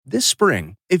This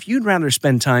spring, if you'd rather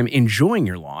spend time enjoying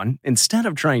your lawn instead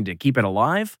of trying to keep it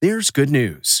alive, there's good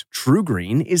news.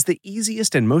 TruGreen is the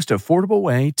easiest and most affordable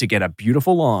way to get a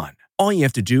beautiful lawn. All you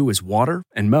have to do is water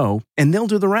and mow, and they'll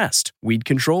do the rest. Weed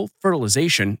control,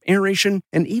 fertilization, aeration,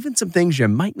 and even some things you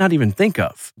might not even think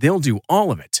of. They'll do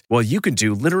all of it, while you can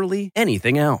do literally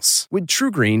anything else. With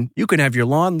TruGreen, you can have your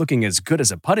lawn looking as good as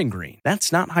a putting green.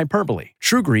 That's not hyperbole.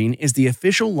 TruGreen is the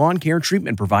official lawn care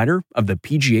treatment provider of the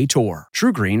PGA Tour.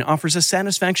 TruGreen offers a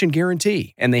satisfaction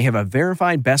guarantee, and they have a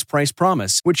verified best price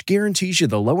promise, which guarantees you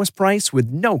the lowest price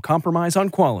with no compromise on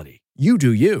quality. You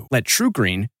do you. Let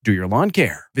TruGreen do your lawn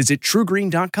care. Visit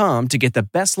TruGreen.com to get the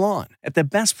best lawn at the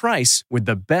best price with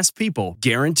the best people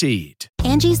guaranteed.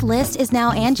 Angie's List is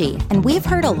now Angie, and we've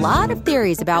heard a lot of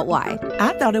theories about why.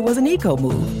 I thought it was an eco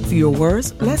move. Fewer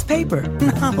words, less paper.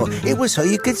 No, it was so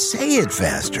you could say it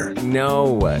faster.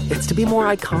 No, it's to be more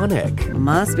iconic.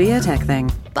 Must be a tech thing.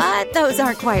 But those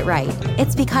aren't quite right.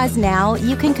 It's because now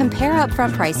you can compare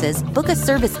upfront prices, book a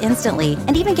service instantly,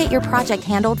 and even get your project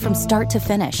handled from start to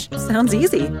finish. Sounds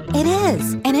easy. It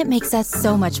is, and it makes us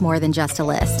so much more than just a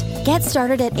list. Get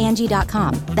started at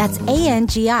Angie.com. That's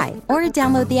ANGI, or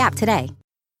download the app today.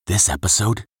 This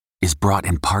episode is brought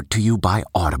in part to you by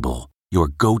Audible, your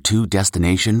go-to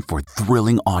destination for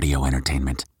thrilling audio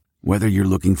entertainment. Whether you're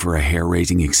looking for a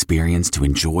hair-raising experience to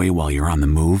enjoy while you're on the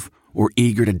move, or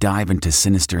eager to dive into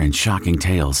sinister and shocking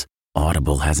tales,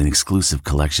 Audible has an exclusive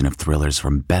collection of thrillers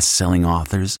from best-selling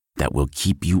authors that will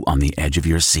keep you on the edge of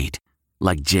your seat.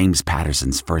 Like James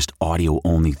Patterson's first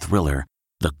audio-only thriller,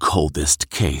 The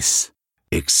Coldest Case.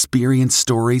 Experience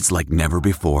stories like never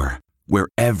before, where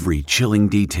every chilling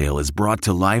detail is brought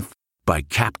to life by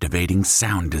captivating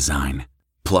sound design.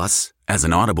 Plus, as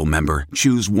an Audible member,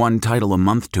 choose one title a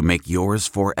month to make yours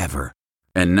forever.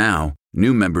 And now,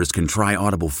 new members can try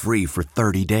Audible free for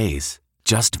 30 days.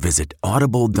 Just visit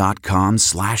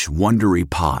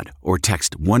audible.com/WonderyPod or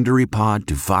text WonderyPod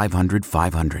to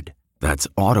 500-500. That's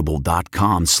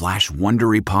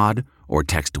audible.com/WonderyPod or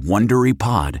text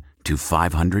WonderyPod to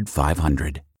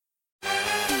 500-500.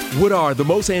 What are the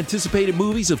most anticipated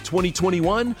movies of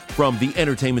 2021? From the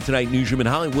Entertainment Tonight newsroom in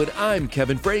Hollywood, I'm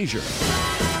Kevin Frazier.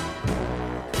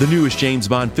 The newest James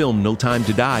Bond film, No Time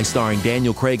to Die, starring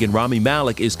Daniel Craig and Rami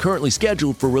Malek, is currently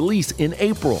scheduled for release in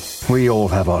April. We all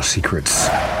have our secrets.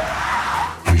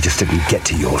 We just didn't get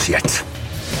to yours yet.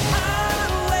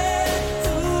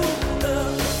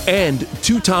 And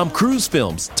two Tom Cruise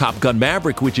films, Top Gun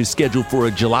Maverick, which is scheduled for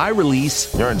a July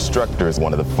release. Your instructor is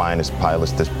one of the finest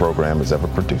pilots this program has ever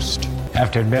produced. I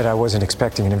have to admit, I wasn't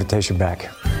expecting an invitation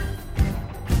back.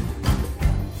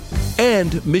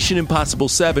 And Mission Impossible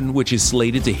 7, which is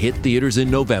slated to hit theaters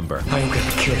in November. I'm gonna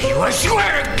kill you. I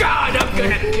swear to God, I'm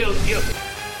gonna kill you.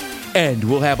 And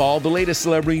we'll have all the latest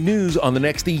celebrity news on the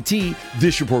next ET.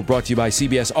 This report brought to you by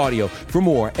CBS Audio. For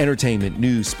more entertainment,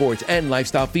 news, sports, and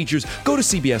lifestyle features, go to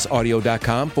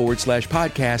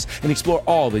cbsaudio.com/podcast and explore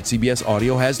all that CBS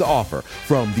Audio has to offer.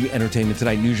 From the Entertainment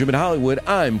Tonight newsroom in Hollywood,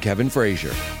 I'm Kevin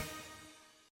Frazier.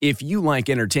 If you like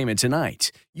Entertainment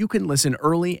Tonight, you can listen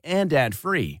early and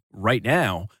ad-free right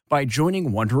now by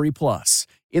joining Wondery Plus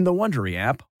in the Wondery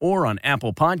app or on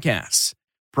Apple Podcasts.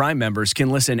 Prime members can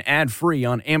listen ad-free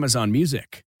on Amazon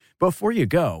Music. Before you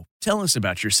go, tell us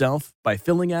about yourself by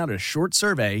filling out a short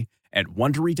survey at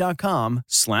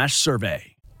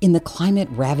Wondery.com/survey. In the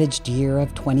climate-ravaged year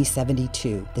of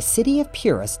 2072, the city of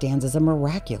Pura stands as a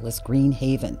miraculous green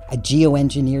haven, a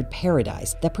geoengineered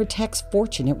paradise that protects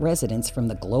fortunate residents from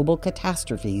the global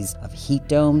catastrophes of heat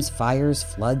domes, fires,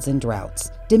 floods, and droughts.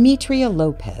 Demetria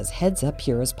Lopez heads up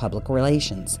Pura's public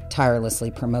relations, tirelessly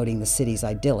promoting the city's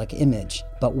idyllic image.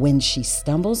 But when she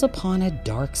stumbles upon a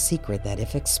dark secret that,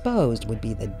 if exposed, would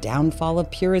be the downfall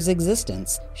of Pura's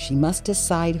existence, she must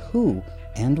decide who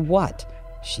and what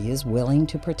she is willing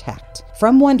to protect.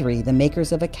 From Wondery, the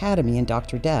makers of Academy and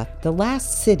Dr. Death, The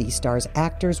Last City stars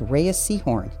actors Reyes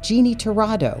Sehorn, Jeannie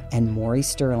Torrado, and Maury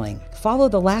Sterling. Follow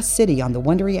The Last City on the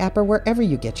Wondery app or wherever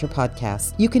you get your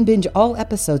podcasts. You can binge all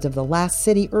episodes of The Last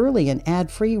City early and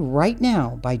ad-free right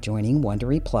now by joining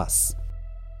Wondery Plus.